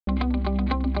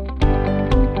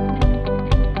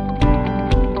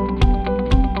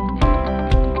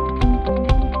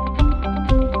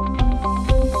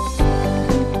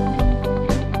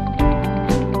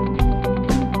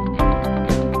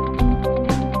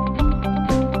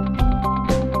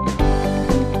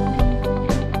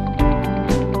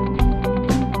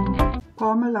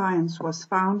Finance was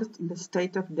founded in the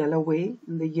state of Delaware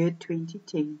in the year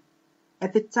 2010.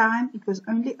 At the time, it was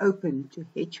only open to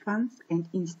hedge funds and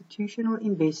institutional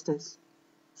investors.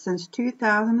 Since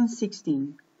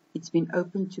 2016, it's been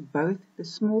open to both the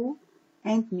small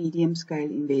and medium-scale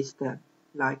investor,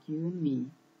 like you and me.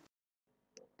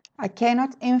 I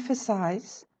cannot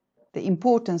emphasize the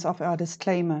importance of our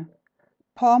disclaimer.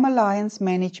 Palm Alliance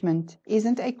Management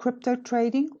isn't a crypto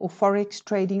trading or forex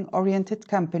trading oriented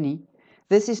company.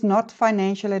 This is not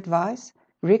financial advice,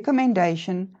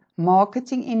 recommendation,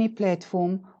 marketing any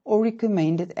platform, or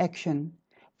recommended action.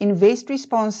 Invest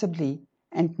responsibly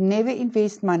and never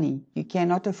invest money you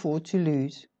cannot afford to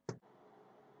lose.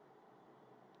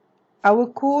 Our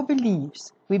core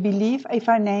beliefs. We believe a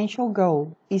financial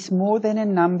goal is more than a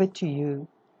number to you.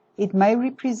 It may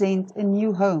represent a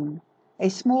new home, a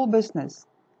small business,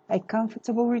 a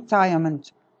comfortable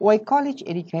retirement, or a college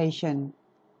education.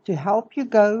 To help you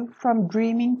go from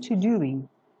dreaming to doing,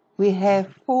 we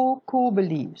have 4 core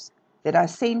beliefs that are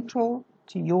central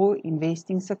to your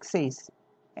investing success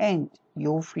and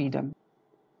your freedom.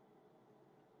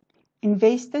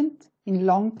 Investment in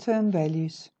long-term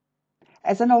values.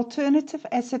 As an alternative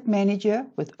asset manager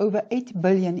with over 8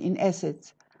 billion in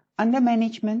assets under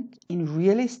management in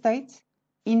real estate,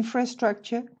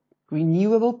 infrastructure,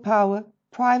 renewable power,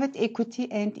 private equity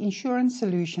and insurance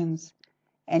solutions,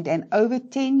 and an over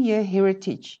 10-year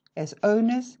heritage as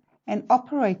owners and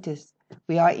operators,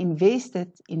 we are invested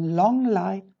in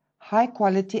long-life,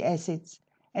 high-quality assets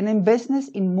and in business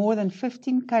in more than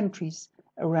 15 countries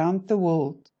around the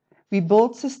world. We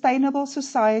build sustainable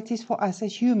societies for us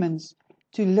as humans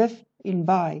to live in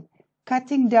by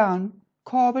cutting down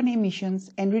carbon emissions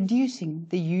and reducing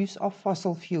the use of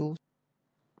fossil fuels.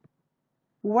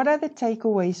 What are the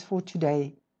takeaways for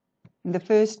today? In the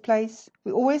first place,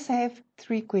 we always have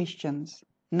 3 questions.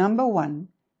 Number 1,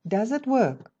 does it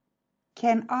work?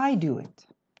 Can I do it?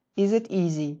 Is it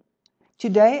easy?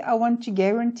 Today I want to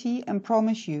guarantee and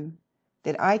promise you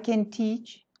that I can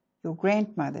teach your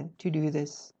grandmother to do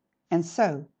this, and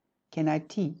so can I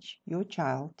teach your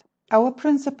child. Our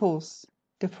principles,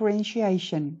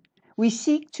 differentiation. We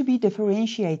seek to be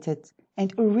differentiated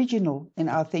and original in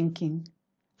our thinking.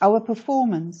 Our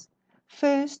performance,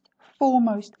 first,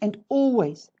 foremost, and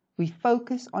always, we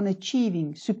focus on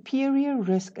achieving superior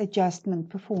risk adjustment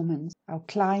performance. Our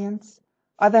clients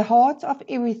are the heart of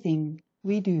everything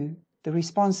we do, the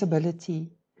responsibility.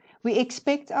 We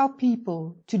expect our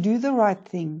people to do the right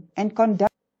thing and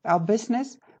conduct our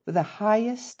business with the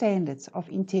highest standards of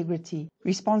integrity,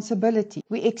 responsibility.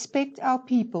 We expect our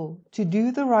people to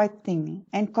do the right thing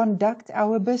and conduct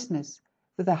our business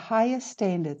with the highest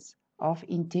standards of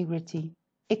integrity.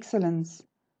 Excellence.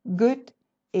 Good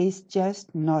is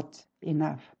just not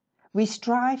enough. We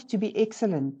strive to be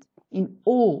excellent in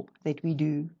all that we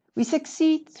do. We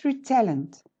succeed through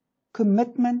talent,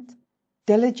 commitment,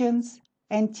 diligence,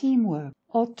 and teamwork.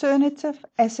 Alternative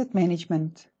asset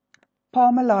management.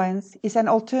 Palm Alliance is an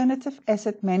alternative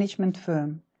asset management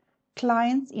firm.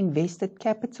 Clients' invested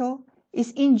capital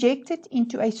is injected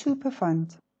into a super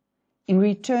fund. In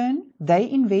return, they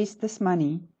invest this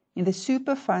money in the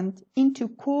super fund into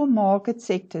core market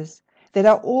sectors that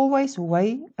are always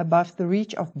way above the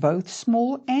reach of both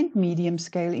small and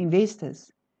medium-scale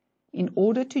investors in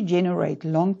order to generate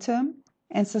long-term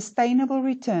and sustainable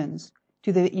returns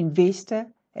to the investor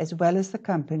as well as the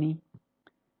company.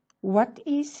 What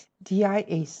is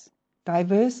DIS?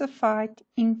 Diversified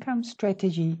Income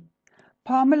Strategy.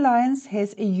 Palm Alliance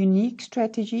has a unique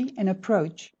strategy and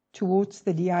approach towards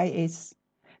the DIS.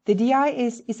 The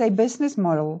DIS is a business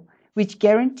model which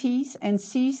guarantees and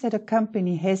sees that a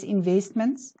company has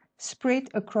investments spread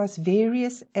across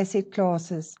various asset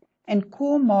classes and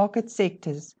core market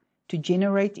sectors to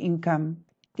generate income.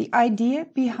 The idea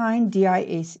behind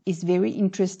DIS is very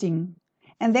interesting,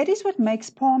 and that is what makes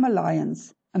Palm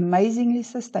Alliance amazingly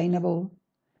sustainable.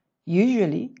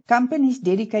 Usually, companies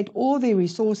dedicate all their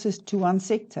resources to one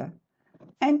sector.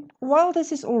 And while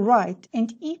this is all right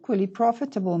and equally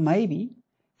profitable maybe,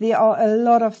 there are a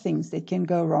lot of things that can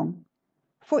go wrong.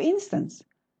 For instance,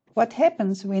 what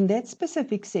happens when that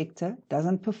specific sector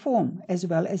doesn't perform as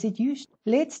well as it used to?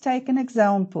 Let's take an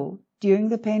example during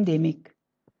the pandemic.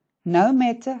 No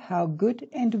matter how good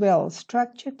and well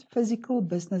structured physical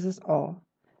businesses are,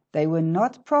 they were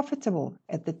not profitable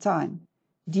at the time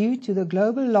due to the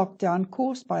global lockdown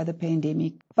caused by the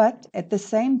pandemic. But at the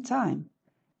same time,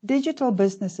 digital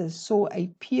businesses saw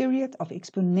a period of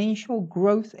exponential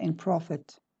growth and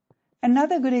profit.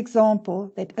 Another good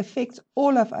example that affects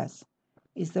all of us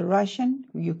is the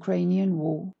Russian-Ukrainian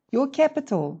war. Your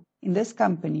capital in this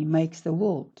company makes the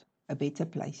world a better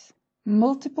place.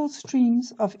 Multiple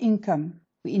streams of income.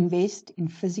 We invest in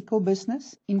physical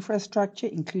business, infrastructure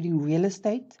including real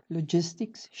estate,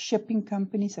 logistics, shipping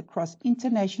companies across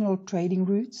international trading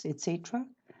routes, etc.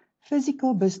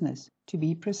 Physical business, to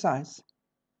be precise.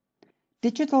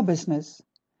 Digital business.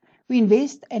 We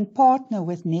invest and partner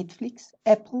with Netflix,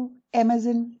 Apple,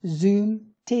 Amazon, Zoom,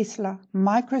 Tesla,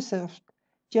 Microsoft,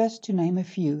 just to name a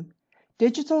few.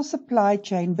 Digital supply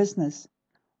chain business,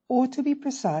 or to be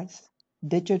precise,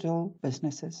 digital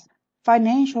businesses.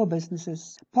 Financial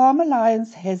businesses. Palm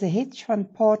Alliance has a hedge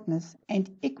fund partners and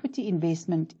equity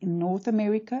investment in North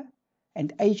America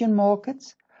and Asian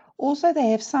markets. Also, they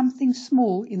have something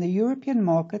small in the European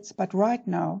markets, but right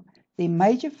now, their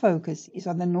major focus is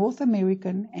on the North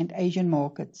American and Asian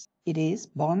markets. It is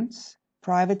bonds,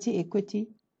 private equity,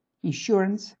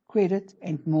 insurance, credit,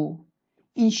 and more,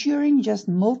 ensuring just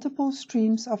multiple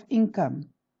streams of income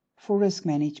for risk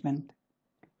management.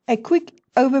 A quick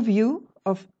overview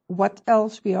of what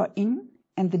else we are in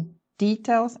and the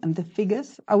details and the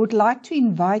figures. I would like to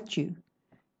invite you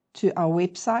to our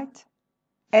website,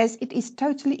 as it is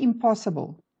totally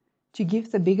impossible to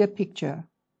give the bigger picture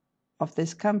of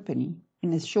this company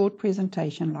in a short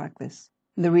presentation like this.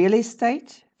 In the real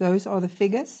estate, those are the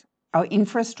figures, our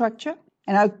infrastructure,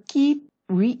 and I'll keep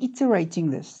reiterating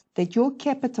this, that your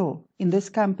capital in this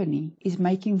company is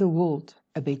making the world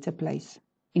a better place.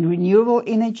 In renewable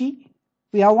energy,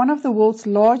 we are one of the world's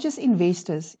largest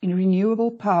investors in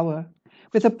renewable power,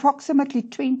 with approximately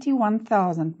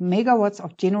 21,000 megawatts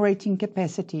of generating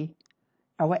capacity.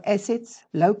 Our assets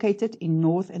located in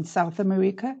North and South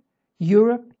America,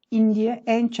 Europe, India,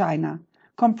 and China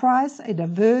comprise a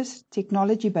diverse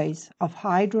technology base of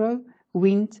hydro,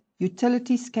 wind,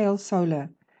 utility-scale solar,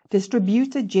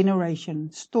 distributed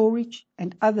generation, storage,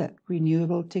 and other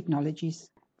renewable technologies.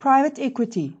 Private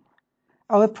equity.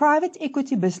 Our private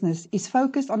equity business is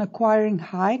focused on acquiring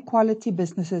high-quality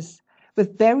businesses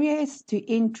with barriers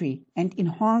to entry and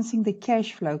enhancing the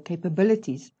cash flow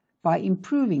capabilities by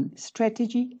improving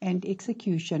strategy and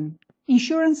execution.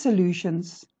 Insurance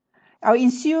solutions. Our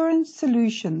insurance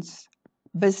solutions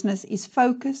business is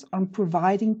focused on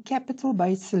providing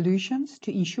capital-based solutions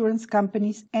to insurance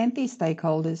companies and their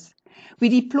stakeholders. We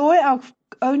deploy our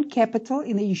own capital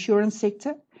in the insurance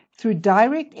sector through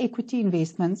direct equity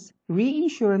investments,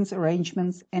 reinsurance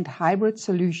arrangements, and hybrid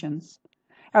solutions.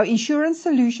 Our insurance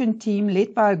solution team,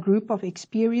 led by a group of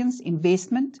experienced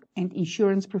investment and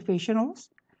insurance professionals,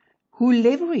 who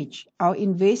leverage our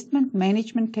investment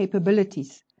management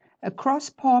capabilities across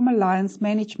Palm Alliance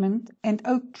Management and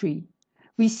Oaktree.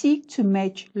 We seek to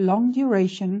match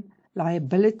long-duration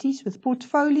liabilities with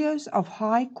portfolios of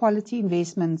high-quality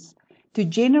investments to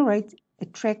generate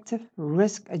attractive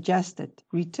risk-adjusted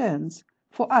returns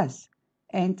for us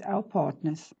and our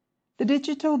partners. The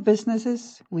digital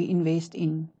businesses we invest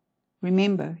in.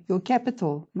 Remember, your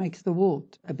capital makes the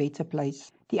world a better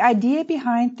place. The idea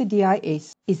behind the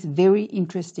DIS is very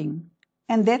interesting,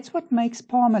 and that's what makes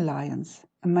Palm Alliance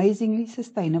amazingly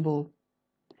sustainable.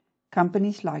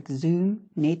 Companies like Zoom,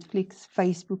 Netflix,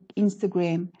 Facebook,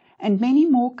 Instagram, and many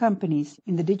more companies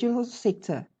in the digital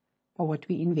sector are what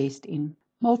we invest in.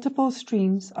 Multiple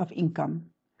streams of income.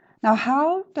 Now,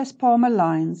 how does Palm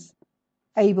Alliance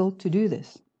able to do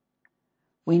this?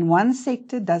 When one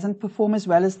sector doesn't perform as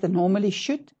well as they normally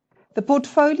should, the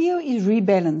portfolio is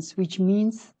rebalanced, which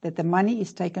means that the money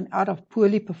is taken out of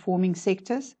poorly performing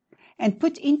sectors and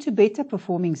put into better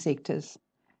performing sectors.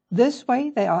 This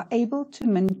way, they are able to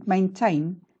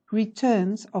maintain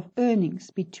returns of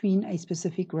earnings between a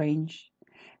specific range.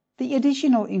 The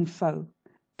additional info.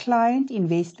 Client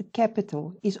invested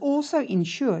capital is also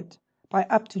insured by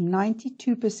up to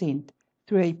 92%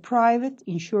 through a private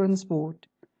insurance board.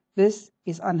 This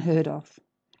is unheard of.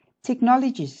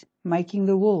 Technologies making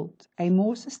the world a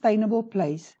more sustainable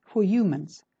place for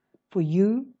humans, for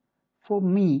you, for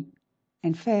me,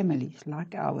 and families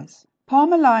like ours.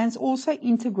 Palm Alliance also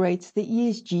integrates the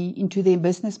ESG into their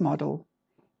business model.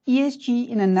 ESG,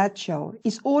 in a nutshell,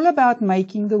 is all about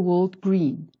making the world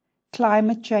green.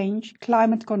 Climate change,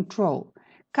 climate control,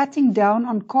 cutting down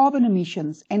on carbon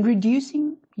emissions and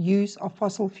reducing use of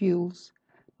fossil fuels,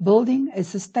 building a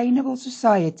sustainable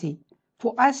society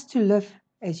for us to live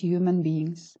as human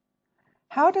beings.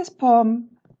 How does Palm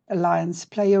Alliance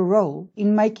play a role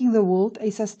in making the world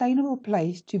a sustainable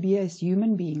place to be as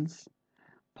human beings?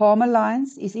 Palm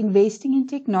Alliance is investing in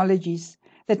technologies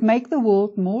that make the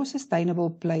world a more sustainable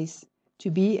place to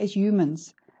be as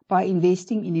humans by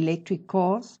investing in electric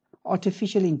cars,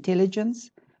 artificial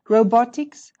intelligence,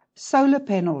 robotics, solar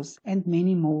panels, and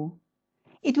many more.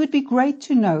 It would be great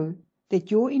to know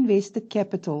that your invested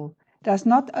capital does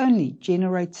not only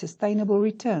generate sustainable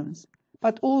returns,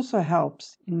 but also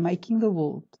helps in making the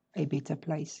world a better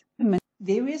place.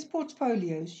 Various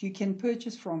portfolios you can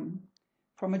purchase from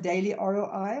a daily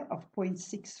ROI of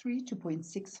 0.63 to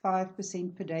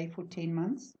 0.65% per day for 10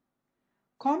 months,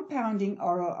 compounding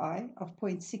ROI of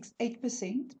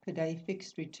 0.68% per day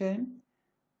fixed return,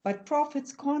 but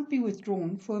profits can't be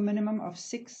withdrawn for a minimum of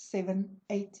 6, 7,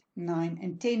 8, 9,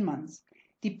 and 10 months,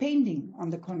 depending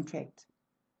on the contract.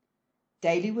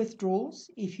 Daily withdrawals,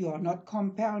 if you are not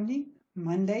compounding,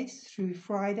 Mondays through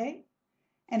Friday,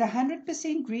 and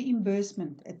 100%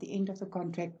 reimbursement at the end of the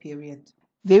contract period.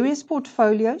 Various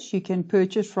portfolios you can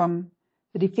purchase from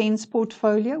the Defense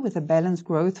portfolio with a balanced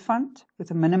growth fund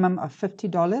with a minimum of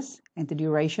 $50 and the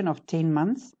duration of 10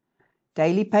 months,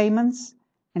 daily payments,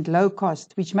 and low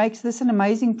cost, which makes this an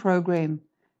amazing program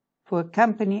for a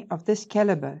company of this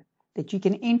caliber, that you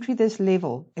can enter this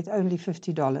level at only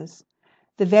 $50.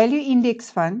 The Value Index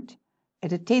Fund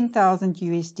at a 10,000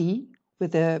 USD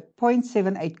with a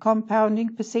 0.78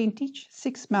 compounding percentage,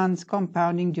 6 months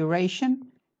compounding duration,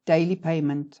 daily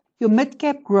payment. Your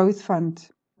Mid-Cap Growth Fund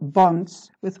bonds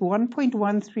with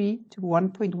 1.13 to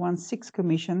 1.16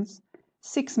 commissions,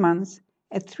 6 months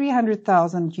at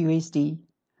 300,000 USD.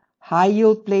 High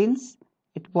yield blends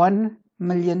at 1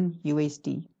 million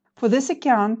USD. For this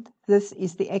account, this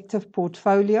is the active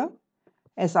portfolio,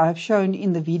 as I have shown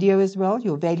in the video as well.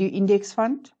 Your Value Index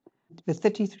Fund with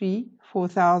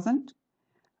 4,000.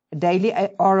 A daily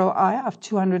ROI of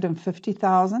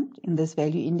 250,000 in this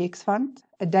Value Index Fund.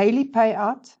 A daily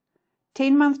payout,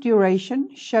 10-month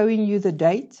duration showing you the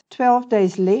date, 12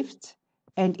 days left,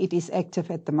 and it is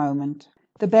active at the moment.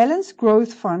 The Balanced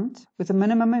Growth Fund with a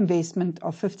minimum investment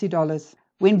of $50.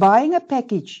 When buying a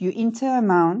package, you enter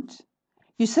amount,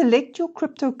 you select your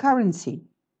cryptocurrency,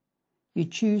 you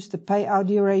choose the payout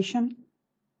duration.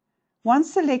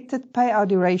 Once selected payout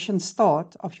duration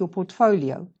start of your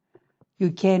portfolio, you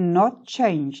cannot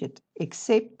change it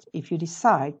except if you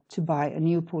decide to buy a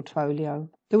new portfolio.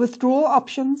 The withdrawal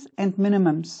options and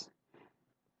minimums.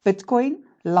 Bitcoin,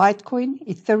 Litecoin,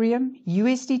 Ethereum,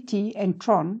 USDT, and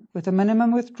Tron with a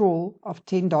minimum withdrawal of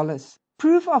 $10.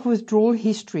 Proof of withdrawal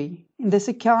history. In this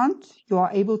account, you are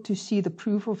able to see the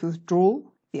proof of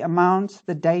withdrawal, the amounts,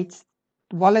 the dates,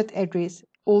 the wallet address,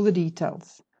 all the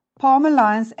details. Palm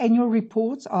Alliance annual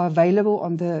reports are available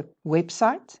on the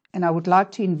website, and I would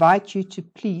like to invite you to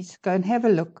please go and have a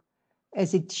look,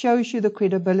 as it shows you the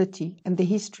credibility and the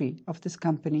history of this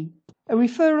company. A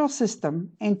referral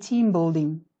system and team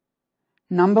building.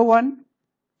 Number one,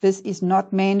 this is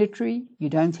not mandatory. You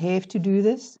don't have to do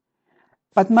this.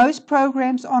 But most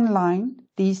programs online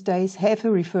these days have a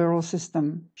referral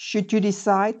system. Should you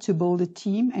decide to build a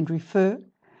team and refer,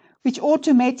 which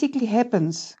automatically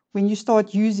happens when you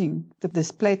start using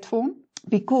this platform,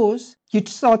 because you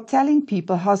start telling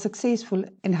people how successful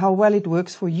and how well it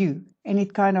works for you, and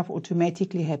it kind of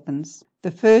automatically happens.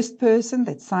 The first person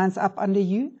that signs up under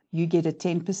you, you get a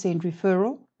 10%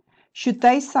 referral. Should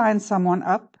they sign someone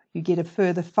up, you get a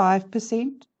further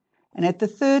 5%, and at the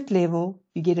third level,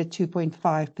 you get a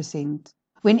 2.5%.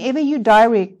 Whenever your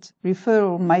direct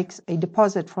referral makes a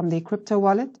deposit from their crypto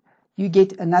wallet, you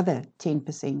get another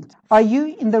 10%. Are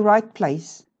you in the right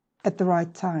place at the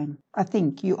right time? I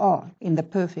think you are in the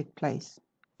perfect place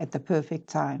at the perfect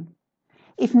time.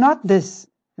 If not this,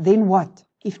 then what?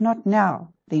 If not now,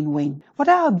 then when? What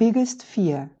are our biggest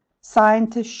fear?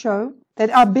 Scientists show that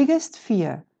our biggest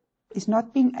fear is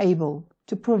not being able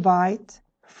to provide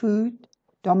food,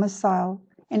 domicile,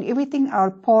 and everything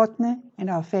our partner and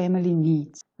our family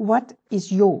needs. What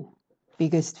is your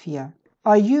biggest fear?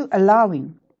 Are you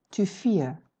allowing to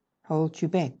fear hold you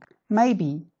back?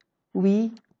 Maybe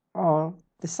we are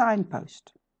the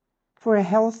signpost for a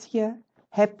healthier,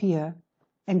 happier,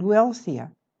 and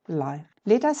wealthier life.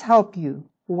 Let us help you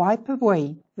wipe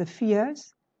away the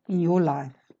fears in your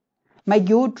life. Make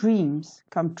your dreams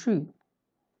come true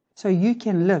so you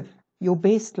can live your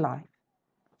best life,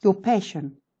 your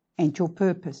passion, and your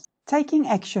purpose. Taking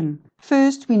action.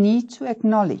 First, we need to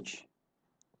acknowledge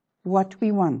what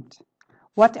we want,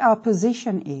 what our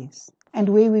position is, and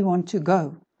where we want to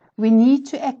go. We need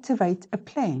to activate a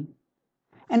plan.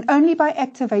 And only by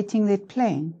activating that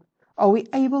plan are we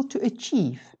able to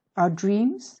achieve our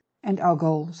dreams and our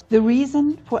goals. The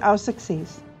reason for our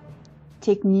success.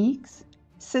 Techniques,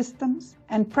 systems,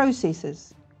 and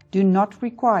processes do not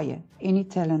require any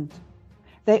talent.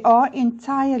 They are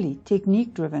entirely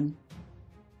technique-driven.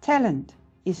 Talent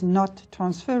is not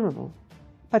transferable,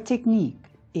 but technique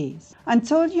is.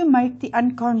 Until you make the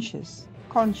unconscious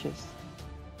conscious,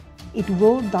 it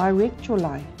will direct your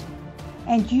life,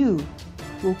 and you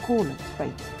will call it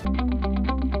fate.